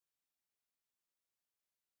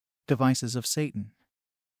Devices of Satan.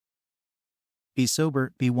 Be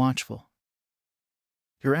sober, be watchful.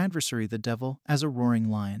 Your adversary the devil, as a roaring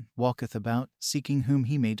lion, walketh about, seeking whom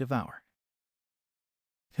he may devour.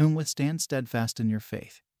 Whom withstand steadfast in your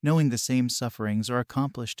faith, knowing the same sufferings are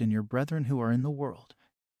accomplished in your brethren who are in the world.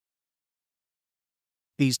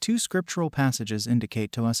 These two scriptural passages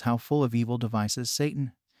indicate to us how full of evil devices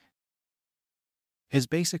Satan. His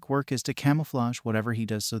basic work is to camouflage whatever he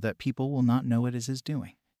does so that people will not know it is his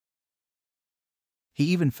doing. He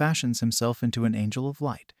even fashions himself into an angel of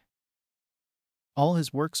light. All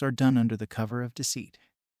his works are done under the cover of deceit.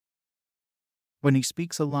 When he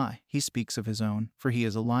speaks a lie, he speaks of his own, for he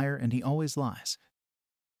is a liar and he always lies.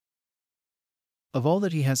 Of all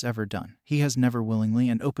that he has ever done, he has never willingly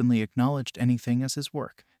and openly acknowledged anything as his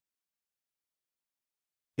work.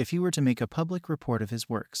 If he were to make a public report of his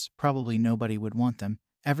works, probably nobody would want them,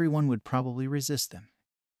 everyone would probably resist them.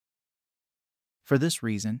 For this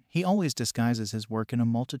reason, he always disguises his work in a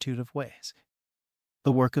multitude of ways.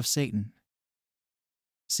 The work of Satan.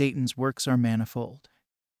 Satan's works are manifold.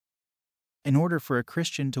 In order for a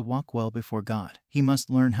Christian to walk well before God, he must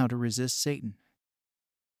learn how to resist Satan.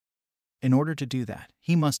 In order to do that,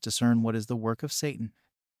 he must discern what is the work of Satan.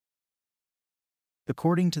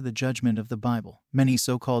 According to the judgment of the Bible, many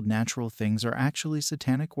so-called natural things are actually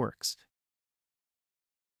satanic works.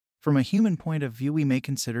 From a human point of view, we may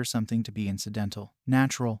consider something to be incidental,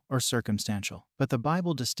 natural, or circumstantial, but the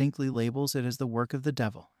Bible distinctly labels it as the work of the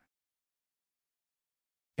devil.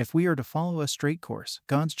 If we are to follow a straight course,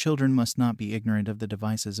 God's children must not be ignorant of the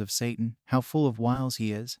devices of Satan, how full of wiles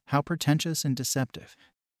he is, how pretentious and deceptive.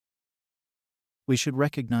 We should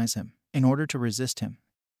recognize him, in order to resist him.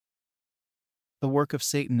 The work of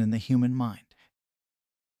Satan in the human mind.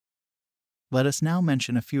 Let us now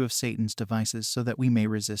mention a few of Satan's devices so that we may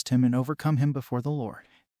resist him and overcome him before the Lord.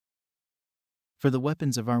 For the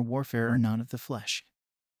weapons of our warfare are not of the flesh,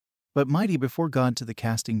 but mighty before God to the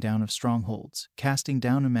casting down of strongholds, casting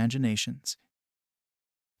down imaginations,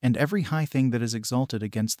 and every high thing that is exalted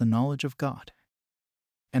against the knowledge of God,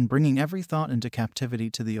 and bringing every thought into captivity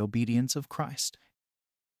to the obedience of Christ.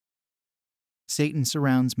 Satan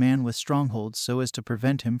surrounds man with strongholds so as to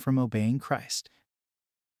prevent him from obeying Christ.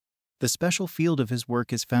 The special field of his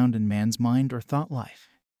work is found in man's mind or thought life.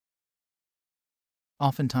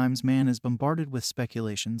 Oftentimes man is bombarded with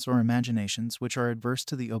speculations or imaginations which are adverse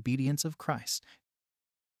to the obedience of Christ.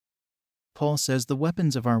 Paul says the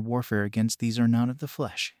weapons of our warfare against these are not of the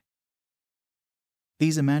flesh.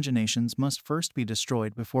 These imaginations must first be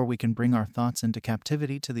destroyed before we can bring our thoughts into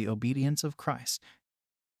captivity to the obedience of Christ.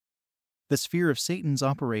 The sphere of Satan's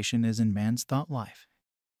operation is in man's thought life.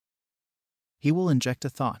 He will inject a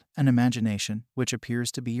thought, an imagination, which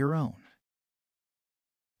appears to be your own.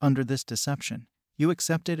 Under this deception, you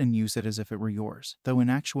accept it and use it as if it were yours, though in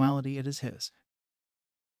actuality it is his.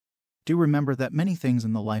 Do remember that many things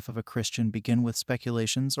in the life of a Christian begin with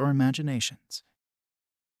speculations or imaginations.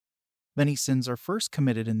 Many sins are first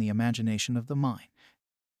committed in the imagination of the mind.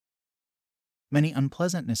 Many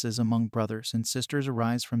unpleasantnesses among brothers and sisters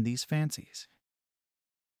arise from these fancies.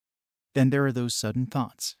 Then there are those sudden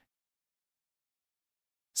thoughts.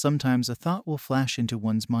 Sometimes a thought will flash into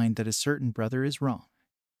one's mind that a certain brother is wrong.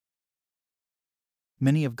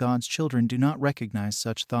 Many of God's children do not recognize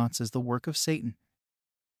such thoughts as the work of Satan.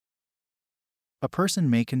 A person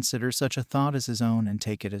may consider such a thought as his own and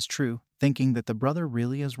take it as true, thinking that the brother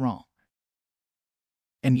really is wrong.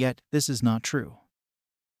 And yet, this is not true.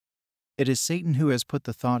 It is Satan who has put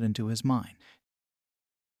the thought into his mind.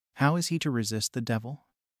 How is he to resist the devil?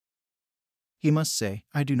 He must say,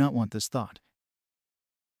 I do not want this thought.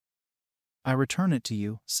 I return it to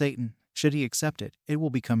you, Satan. Should he accept it, it will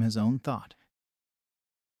become his own thought.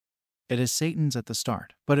 It is Satan's at the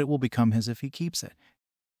start, but it will become his if he keeps it.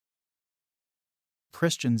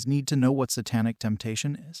 Christians need to know what satanic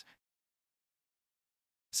temptation is.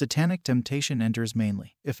 Satanic temptation enters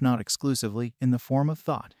mainly, if not exclusively, in the form of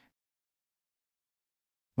thought.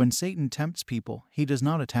 When Satan tempts people, he does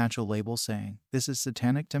not attach a label saying, this is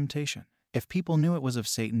satanic temptation. If people knew it was of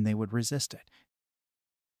Satan, they would resist it.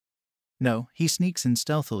 No, he sneaks in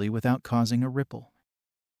stealthily without causing a ripple.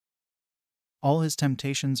 All his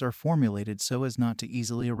temptations are formulated so as not to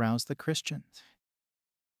easily arouse the Christians.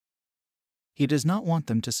 He does not want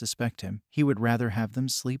them to suspect him, he would rather have them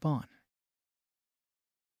sleep on.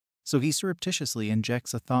 So he surreptitiously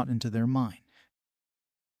injects a thought into their mind.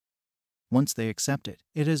 Once they accept it,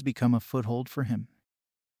 it has become a foothold for him.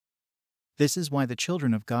 This is why the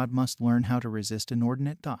children of God must learn how to resist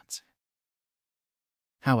inordinate thoughts.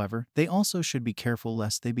 However, they also should be careful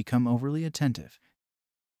lest they become overly attentive.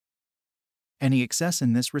 Any excess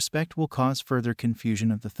in this respect will cause further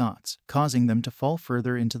confusion of the thoughts, causing them to fall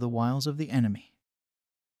further into the wiles of the enemy.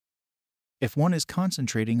 If one is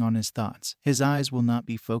concentrating on his thoughts, his eyes will not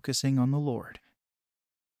be focusing on the Lord.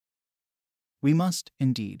 We must,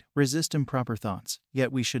 indeed, resist improper thoughts,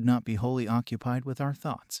 yet we should not be wholly occupied with our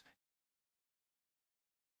thoughts.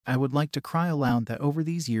 I would like to cry aloud that over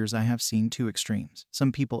these years I have seen two extremes.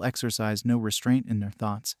 Some people exercise no restraint in their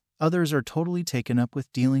thoughts, others are totally taken up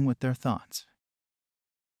with dealing with their thoughts.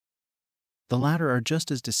 The latter are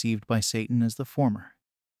just as deceived by Satan as the former.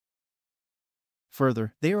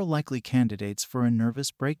 Further, they are likely candidates for a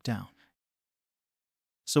nervous breakdown.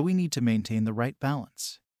 So we need to maintain the right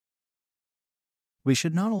balance. We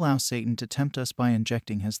should not allow Satan to tempt us by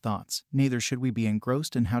injecting his thoughts, neither should we be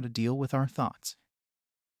engrossed in how to deal with our thoughts.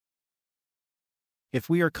 If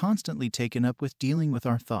we are constantly taken up with dealing with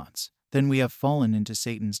our thoughts, then we have fallen into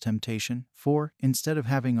Satan's temptation, for, instead of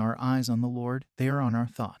having our eyes on the Lord, they are on our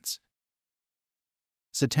thoughts.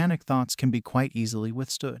 Satanic thoughts can be quite easily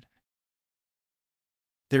withstood.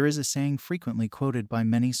 There is a saying frequently quoted by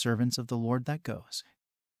many servants of the Lord that goes,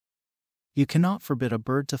 "You cannot forbid a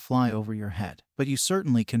bird to fly over your head, but you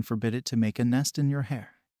certainly can forbid it to make a nest in your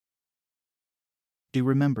hair." Do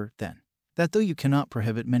remember, then, that though you cannot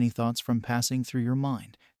prohibit many thoughts from passing through your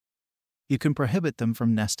mind, you can prohibit them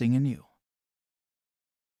from nesting in you.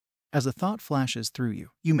 As a thought flashes through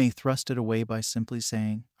you, you may thrust it away by simply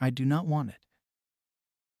saying, "I do not want it.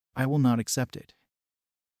 I will not accept it.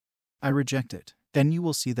 I reject it." Then you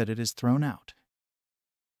will see that it is thrown out.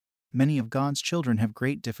 Many of God's children have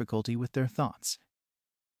great difficulty with their thoughts.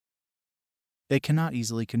 They cannot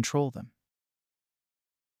easily control them.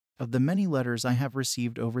 Of the many letters I have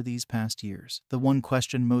received over these past years, the one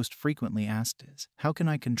question most frequently asked is, how can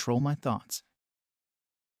I control my thoughts?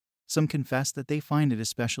 Some confess that they find it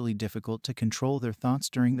especially difficult to control their thoughts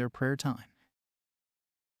during their prayer time.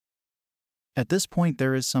 At this point,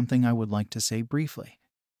 there is something I would like to say briefly.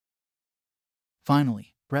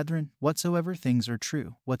 Finally, brethren, whatsoever things are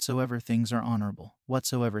true, whatsoever things are honorable,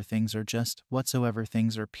 whatsoever things are just, whatsoever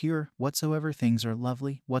things are pure, whatsoever things are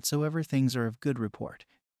lovely, whatsoever things are of good report,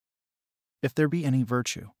 if there be any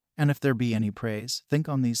virtue, and if there be any praise, think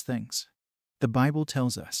on these things. The Bible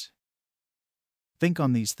tells us, think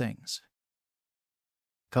on these things.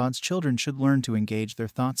 God's children should learn to engage their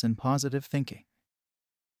thoughts in positive thinking.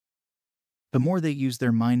 The more they use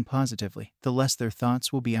their mind positively, the less their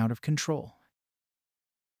thoughts will be out of control.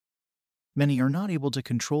 Many are not able to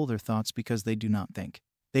control their thoughts because they do not think.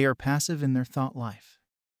 They are passive in their thought life.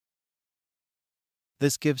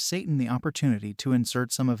 This gives Satan the opportunity to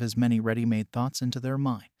insert some of his many ready-made thoughts into their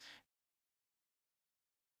mind.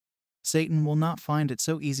 Satan will not find it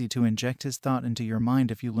so easy to inject his thought into your mind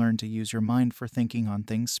if you learn to use your mind for thinking on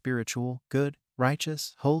things spiritual, good,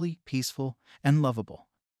 righteous, holy, peaceful, and lovable.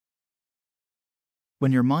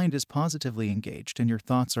 When your mind is positively engaged and your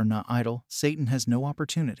thoughts are not idle, Satan has no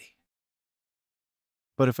opportunity.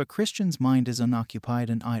 But if a Christian's mind is unoccupied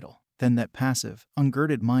and idle, then that passive,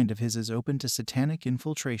 ungirded mind of his is open to satanic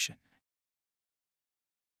infiltration.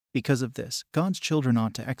 Because of this, God's children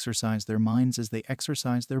ought to exercise their minds as they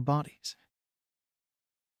exercise their bodies.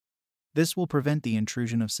 This will prevent the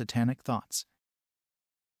intrusion of satanic thoughts.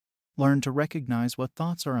 Learn to recognize what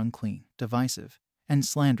thoughts are unclean, divisive, and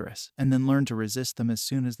slanderous, and then learn to resist them as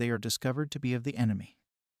soon as they are discovered to be of the enemy.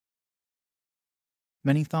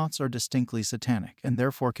 Many thoughts are distinctly satanic and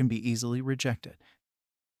therefore can be easily rejected.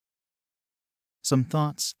 Some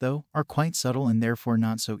thoughts, though, are quite subtle and therefore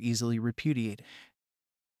not so easily repudiated.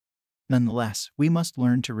 Nonetheless, we must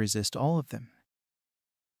learn to resist all of them.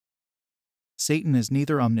 Satan is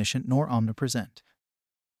neither omniscient nor omnipresent.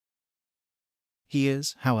 He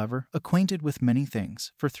is, however, acquainted with many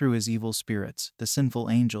things, for through his evil spirits, the sinful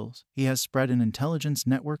angels, he has spread an intelligence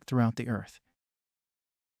network throughout the earth.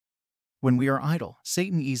 When we are idle,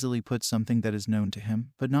 Satan easily puts something that is known to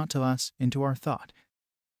him, but not to us, into our thought.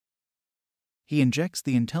 He injects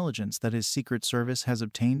the intelligence that his secret service has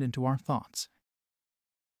obtained into our thoughts.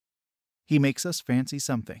 He makes us fancy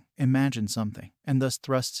something, imagine something, and thus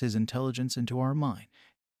thrusts his intelligence into our mind.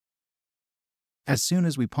 As soon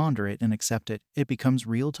as we ponder it and accept it, it becomes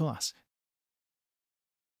real to us.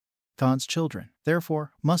 God's children,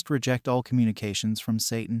 therefore, must reject all communications from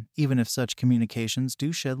Satan, even if such communications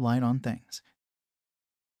do shed light on things.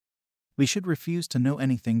 We should refuse to know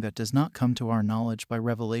anything that does not come to our knowledge by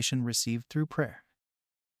revelation received through prayer.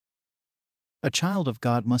 A child of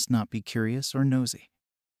God must not be curious or nosy.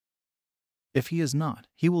 If he is not,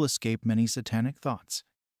 he will escape many satanic thoughts.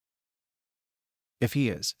 If he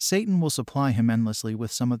is, Satan will supply him endlessly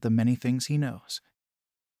with some of the many things he knows.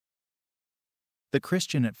 The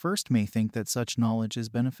Christian at first may think that such knowledge is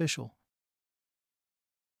beneficial.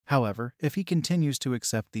 However, if he continues to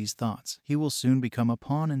accept these thoughts, he will soon become a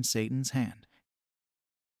pawn in Satan's hand.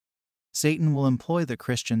 Satan will employ the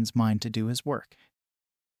Christian's mind to do his work.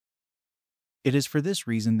 It is for this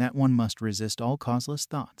reason that one must resist all causeless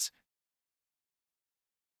thoughts.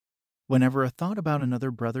 Whenever a thought about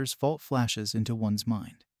another brother's fault flashes into one's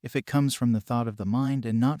mind, if it comes from the thought of the mind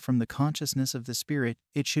and not from the consciousness of the spirit,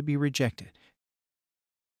 it should be rejected.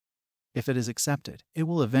 If it is accepted, it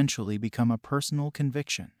will eventually become a personal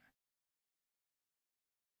conviction.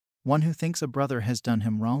 One who thinks a brother has done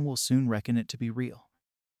him wrong will soon reckon it to be real.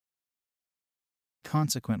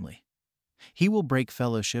 Consequently, he will break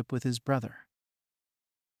fellowship with his brother.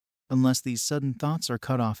 Unless these sudden thoughts are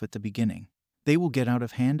cut off at the beginning, they will get out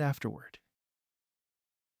of hand afterward.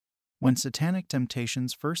 When satanic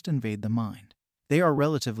temptations first invade the mind, they are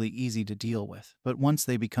relatively easy to deal with, but once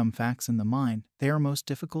they become facts in the mind, they are most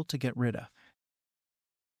difficult to get rid of.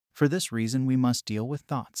 For this reason, we must deal with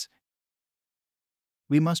thoughts.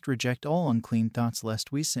 We must reject all unclean thoughts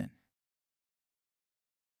lest we sin.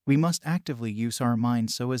 We must actively use our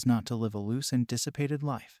minds so as not to live a loose and dissipated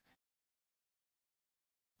life.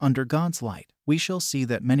 Under God's light, we shall see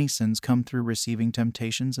that many sins come through receiving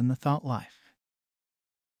temptations in the thought life.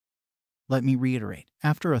 Let me reiterate,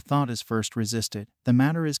 after a thought is first resisted, the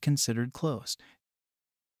matter is considered closed.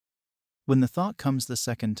 When the thought comes the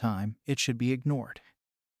second time, it should be ignored.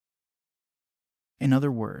 In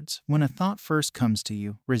other words, when a thought first comes to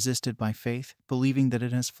you, resist it by faith, believing that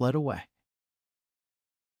it has fled away.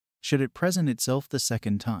 Should it present itself the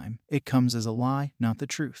second time, it comes as a lie, not the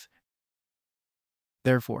truth.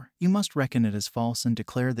 Therefore, you must reckon it as false and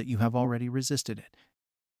declare that you have already resisted it.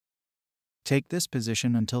 Take this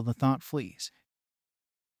position until the thought flees.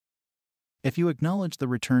 If you acknowledge the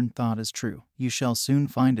returned thought as true, you shall soon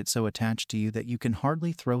find it so attached to you that you can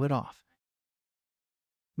hardly throw it off.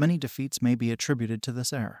 Many defeats may be attributed to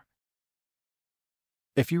this error.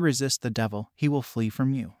 If you resist the devil, he will flee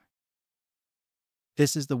from you.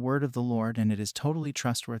 This is the word of the Lord, and it is totally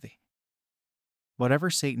trustworthy. Whatever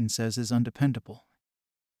Satan says is undependable.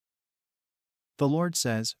 The Lord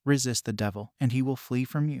says, resist the devil, and he will flee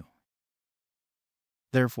from you.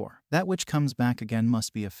 Therefore, that which comes back again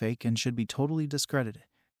must be a fake and should be totally discredited.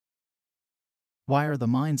 Why are the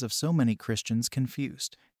minds of so many Christians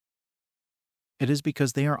confused? It is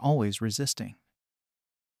because they are always resisting.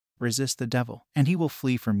 Resist the devil, and he will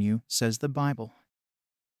flee from you, says the Bible.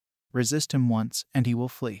 Resist him once, and he will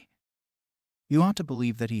flee. You ought to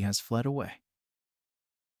believe that he has fled away.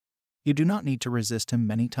 You do not need to resist him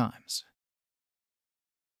many times.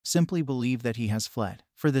 Simply believe that he has fled,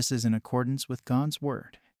 for this is in accordance with God's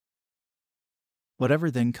word. Whatever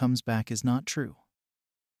then comes back is not true.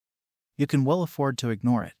 You can well afford to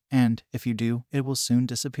ignore it, and, if you do, it will soon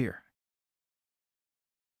disappear.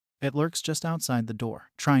 It lurks just outside the door,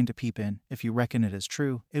 trying to peep in. If you reckon it is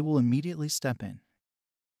true, it will immediately step in.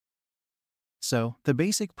 So, the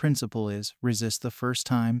basic principle is, resist the first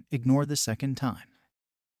time, ignore the second time.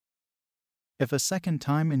 If a second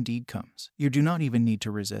time indeed comes, you do not even need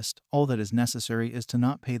to resist. All that is necessary is to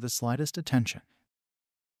not pay the slightest attention.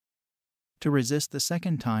 To resist the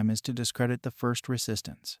second time is to discredit the first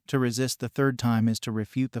resistance. To resist the third time is to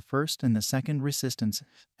refute the first and the second resistance,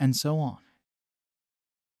 and so on.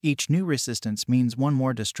 Each new resistance means one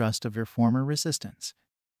more distrust of your former resistance.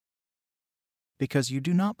 Because you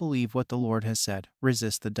do not believe what the Lord has said,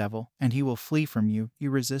 resist the devil, and he will flee from you,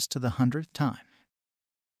 you resist to the 100th time.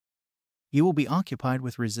 You will be occupied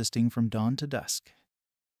with resisting from dawn to dusk.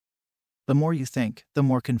 The more you think, the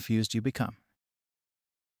more confused you become.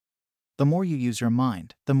 The more you use your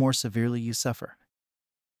mind, the more severely you suffer.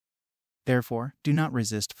 Therefore, do not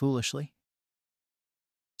resist foolishly.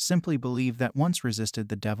 Simply believe that once resisted,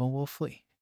 the devil will flee.